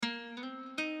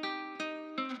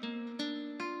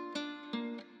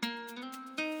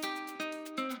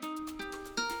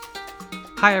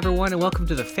Hi, everyone, and welcome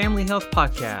to the Family Health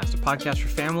Podcast, a podcast for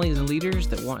families and leaders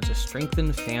that want to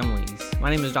strengthen families.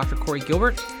 My name is Dr. Corey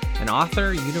Gilbert, an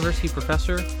author, university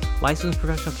professor, licensed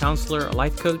professional counselor, a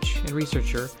life coach, and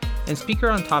researcher, and speaker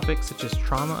on topics such as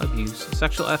trauma, abuse,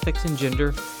 sexual ethics, and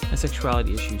gender and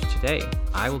sexuality issues. Today,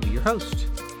 I will be your host.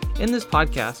 In this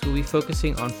podcast, we'll be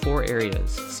focusing on 4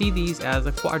 areas. See these as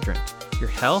a quadrant: your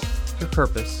health, your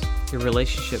purpose, your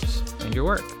relationships, and your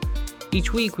work.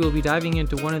 Each week, we will be diving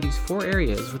into one of these 4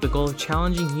 areas with the goal of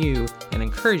challenging you and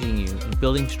encouraging you in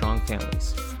building strong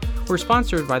families. We're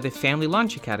sponsored by the Family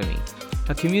Launch Academy,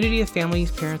 a community of families,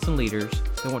 parents, and leaders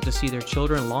that want to see their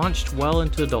children launched well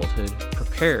into adulthood,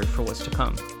 prepared for what's to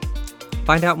come.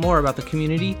 Find out more about the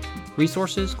community,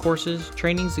 resources, courses,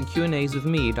 trainings, and Q&As with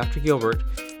me, Dr. Gilbert,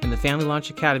 and the Family Launch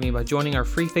Academy by joining our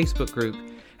free Facebook group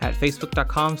at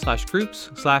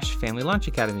facebook.com/groups/Family Launch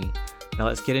Academy. Now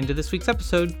let's get into this week's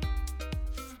episode.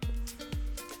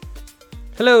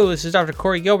 Hello, this is Dr.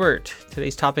 Corey Gilbert.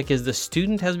 Today's topic is the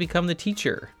student has become the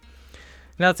teacher.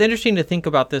 Now, it's interesting to think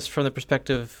about this from the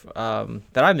perspective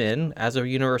that I'm in as a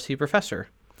university professor.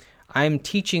 I'm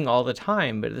teaching all the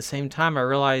time, but at the same time, I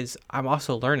realize I'm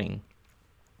also learning.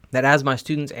 That as my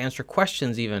students answer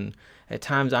questions even, at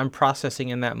times I'm processing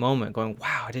in that moment, going,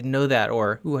 wow, I didn't know that,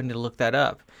 or, ooh, I need to look that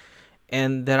up.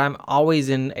 And that I'm always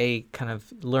in a kind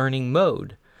of learning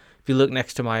mode. If you look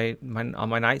next to on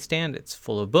my nightstand, it's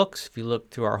full of books. If you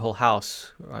look through our whole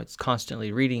house, it's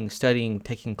constantly reading, studying,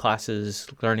 taking classes,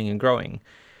 learning and growing.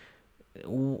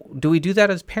 Do we do that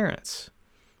as parents?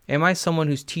 Am I someone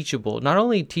who's teachable? Not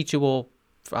only teachable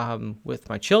with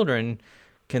my children,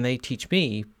 can they teach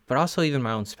me, but also even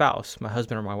my own spouse, my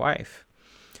husband or my wife?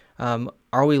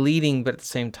 Are we leading, but at the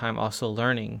same time also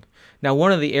learning? Now,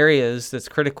 one of the areas that's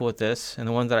critical with this, and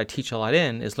the one that I teach a lot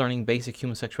in, is learning basic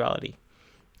human sexuality.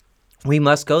 We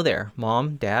must go there.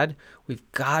 Mom, Dad, we've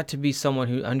got to be someone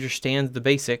who understands the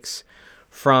basics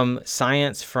from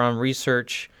science, from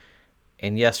research,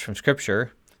 and yes, from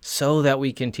scripture, so that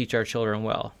we can teach our children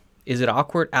well. Is it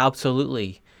awkward?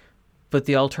 Absolutely. But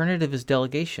the alternative is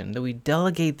delegation, that we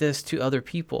delegate this to other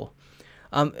people.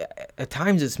 At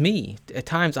times it's me. At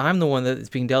times I'm the one that it's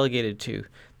being delegated to,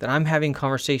 that I'm having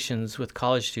conversations with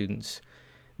college students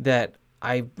that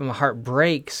my heart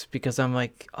breaks because I'm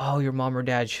like, oh, your mom or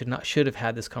dad should have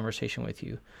had this conversation with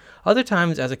you. Other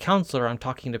times, as a counselor, I'm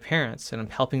talking to parents and I'm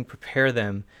helping prepare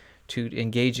them to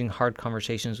engage in hard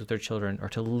conversations with their children or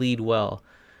to lead well.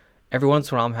 Every once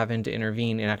in a while, I'm having to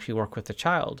intervene and actually work with the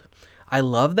child. I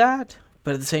love that,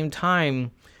 but at the same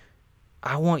time,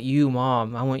 I want you,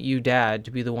 Mom, I want you, Dad,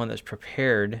 to be the one that's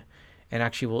prepared and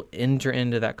actually will enter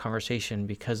into that conversation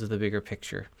because of the bigger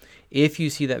picture. If you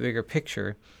see that bigger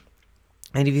picture,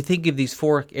 and if you think of these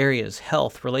 4 areas,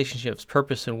 health, relationships,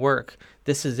 purpose, and work,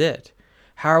 this is it.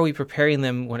 How are we preparing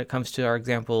them when it comes to our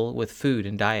example with food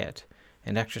and diet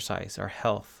and exercise, our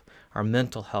health, our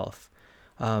mental health,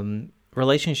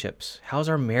 relationships? How's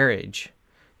our marriage?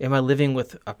 Am I living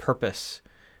with a purpose?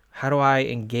 How do I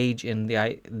engage in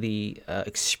the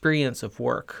experience of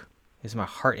work? Is my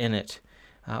heart in it,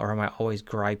 or am I always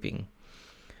griping?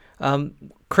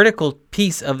 Critical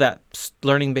piece of that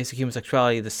learning basic human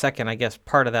sexuality, the second, I guess,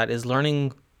 part of that is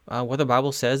learning what the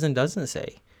Bible says and doesn't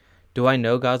say. Do I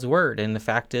know God's word? And the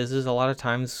fact is a lot of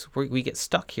times we get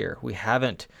stuck here. We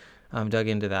haven't dug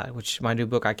into that, which my new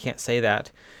book, I Can't Say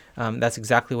That. That's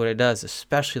exactly what it does,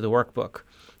 especially the workbook.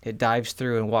 It dives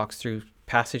through and walks through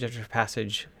passage after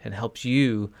passage and helps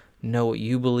you know what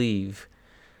you believe.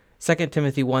 2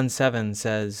 Timothy 1:7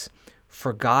 says,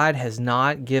 "For God has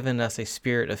not given us a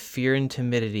spirit of fear and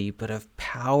timidity, but of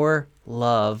power,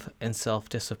 love, and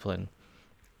self-discipline."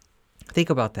 Think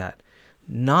about that.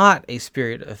 Not a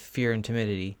spirit of fear and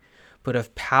timidity, but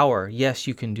of power. Yes,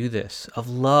 you can do this. Of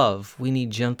love. We need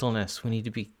gentleness. We need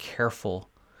to be careful.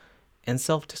 And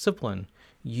self-discipline.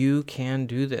 You can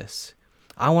do this.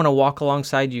 I want to walk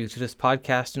alongside you through this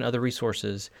podcast and other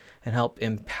resources and help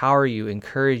empower you,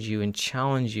 encourage you, and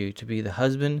challenge you to be the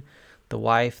husband, the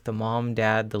wife, the mom,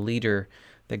 dad, the leader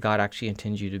that God actually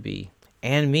intends you to be.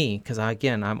 And me, because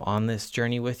again, I'm on this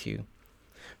journey with you.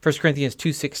 1 Corinthians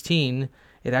 2:16,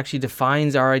 it actually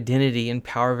defines our identity and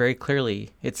power very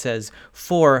clearly. It says,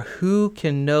 "For who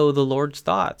can know the Lord's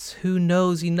thoughts? Who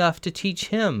knows enough to teach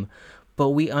him? But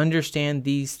we understand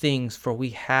these things, for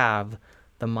we have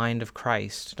the mind of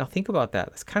Christ." Now think about that.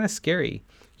 That's kind of scary.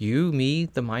 You, me,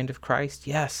 the mind of Christ?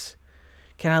 Yes.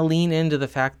 Can I lean into the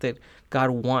fact that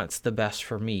God wants the best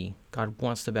for me? God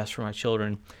wants the best for my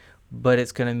children, but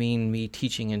it's going to mean me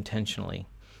teaching intentionally.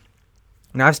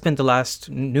 Now, I've spent the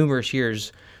last numerous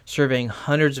years surveying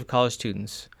hundreds of college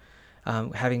students,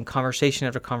 having conversation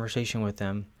after conversation with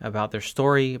them about their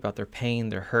story, about their pain,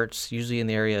 their hurts, usually in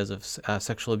the areas of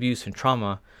sexual abuse and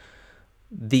trauma.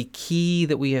 The key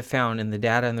that we have found in the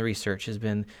data and the research has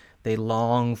been they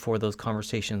long for those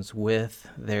conversations with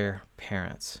their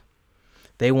parents.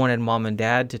 They wanted mom and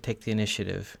dad to take the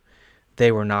initiative.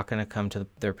 They were not going to come to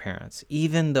their parents,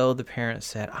 even though the parents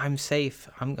said, I'm safe,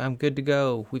 I'm good to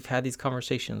go. We've had these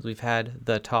conversations. We've had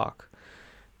the talk.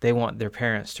 They want their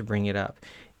parents to bring it up.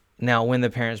 Now, when the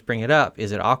parents bring it up,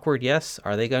 is it awkward? Yes.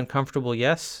 Are they uncomfortable?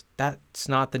 Yes. That's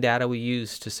not the data we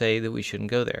use to say that we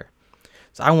shouldn't go there.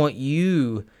 So I want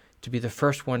you to be the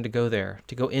first one to go there,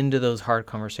 to go into those hard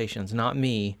conversations, not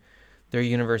me, their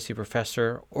university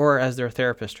professor, or as their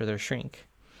therapist or their shrink.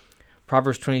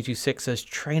 Proverbs 22:6 says,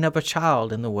 train up a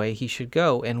child in the way he should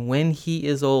go, and when he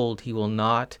is old, he will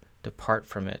not depart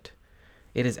from it.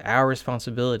 It is our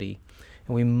responsibility,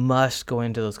 and we must go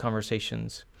into those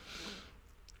conversations.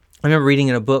 I remember reading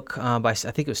in a book by, I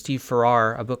think it was Steve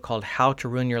Farrar, a book called How to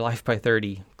Ruin Your Life by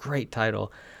 30. Great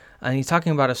title. And he's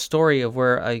talking about a story of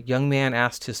where a young man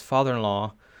asked his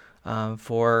father-in-law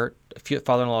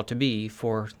to-be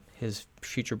for his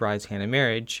future bride's hand in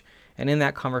marriage. And in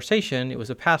that conversation, it was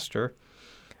a pastor.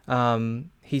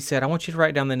 He said, I want you to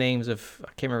write down the names of, I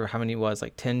can't remember how many it was,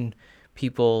 like 10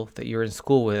 people that you're in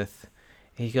school with.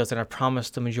 And he goes, and I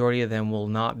promise the majority of them will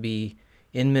not be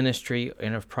in ministry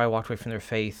and have probably walked away from their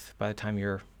faith by the time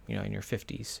you're, in your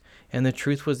 50s. And the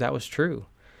truth was that was true.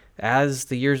 As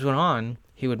the years went on,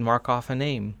 he would mark off a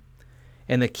name.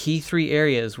 And the key 3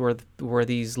 areas where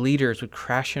these leaders would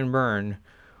crash and burn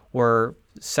were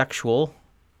sexual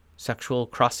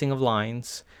crossing of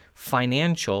lines,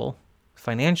 financially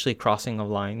crossing of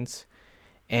lines,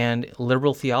 and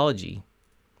liberal theology.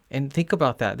 And think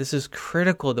about that. This is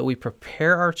critical that we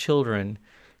prepare our children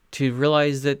to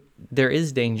realize that there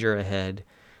is danger ahead.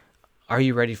 Are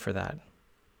you ready for that?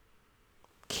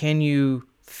 Can you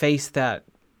face that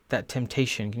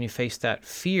temptation? Can you face that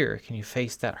fear? Can you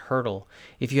face that hurdle?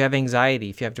 If you have anxiety,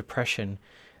 if you have depression,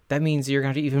 that means you're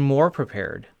going to be even more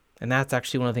prepared. And that's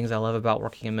actually one of the things I love about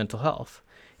working in mental health,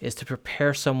 is to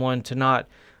prepare someone to not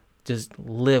just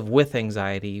live with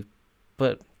anxiety,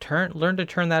 but learn to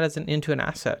turn that into an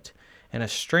asset and a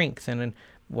strength. And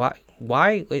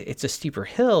why it's a steeper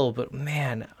hill, but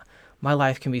man, my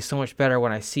life can be so much better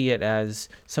when I see it as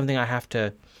something I have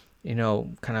to,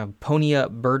 kind of pony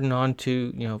up, burden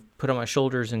onto, put on my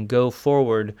shoulders and go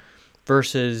forward,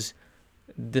 versus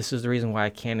this is the reason why I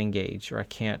can't engage or I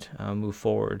can't move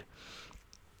forward.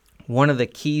 One of the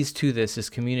keys to this is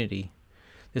community.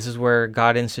 This is where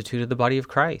God instituted the body of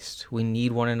Christ. We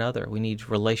need one another. We need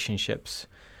relationships.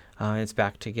 It's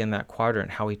back to, again, that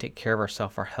quadrant, how we take care of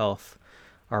ourselves, our health,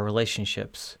 our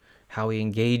relationships, how we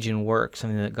engage in work,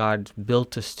 something that God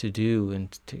built us to do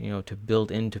and to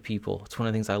build into people. It's one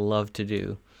of the things I love to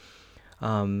do.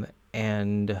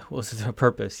 And what's the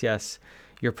purpose? Yes,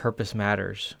 your purpose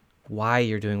matters. Why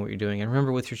you're doing what you're doing. And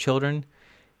remember, with your children,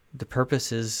 the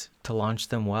purpose is to launch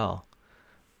them well.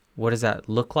 What does that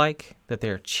look like? That they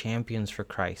are champions for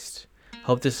Christ.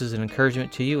 Hope this is an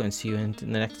encouragement to you, and see you in the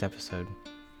next episode.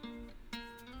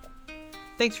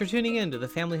 Thanks for tuning in to the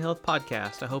Family Health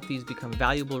Podcast. I hope these become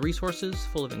valuable resources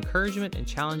full of encouragement and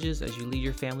challenges as you lead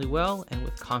your family well and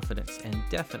with confidence, and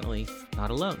definitely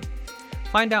not alone.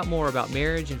 Find out more about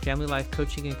marriage and family life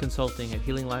coaching and consulting at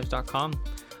healinglives.com.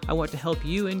 I want to help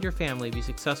you and your family be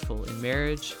successful in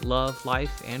marriage, love,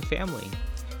 life, and family.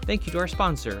 Thank you to our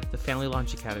sponsor, the Family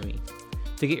Launch Academy.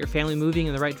 To get your family moving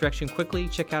in the right direction quickly,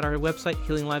 check out our website,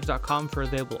 healinglives.com, for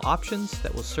available options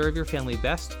that will serve your family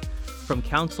best, from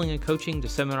counseling and coaching to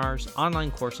seminars,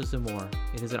 online courses, and more.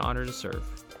 It is an honor to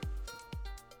serve.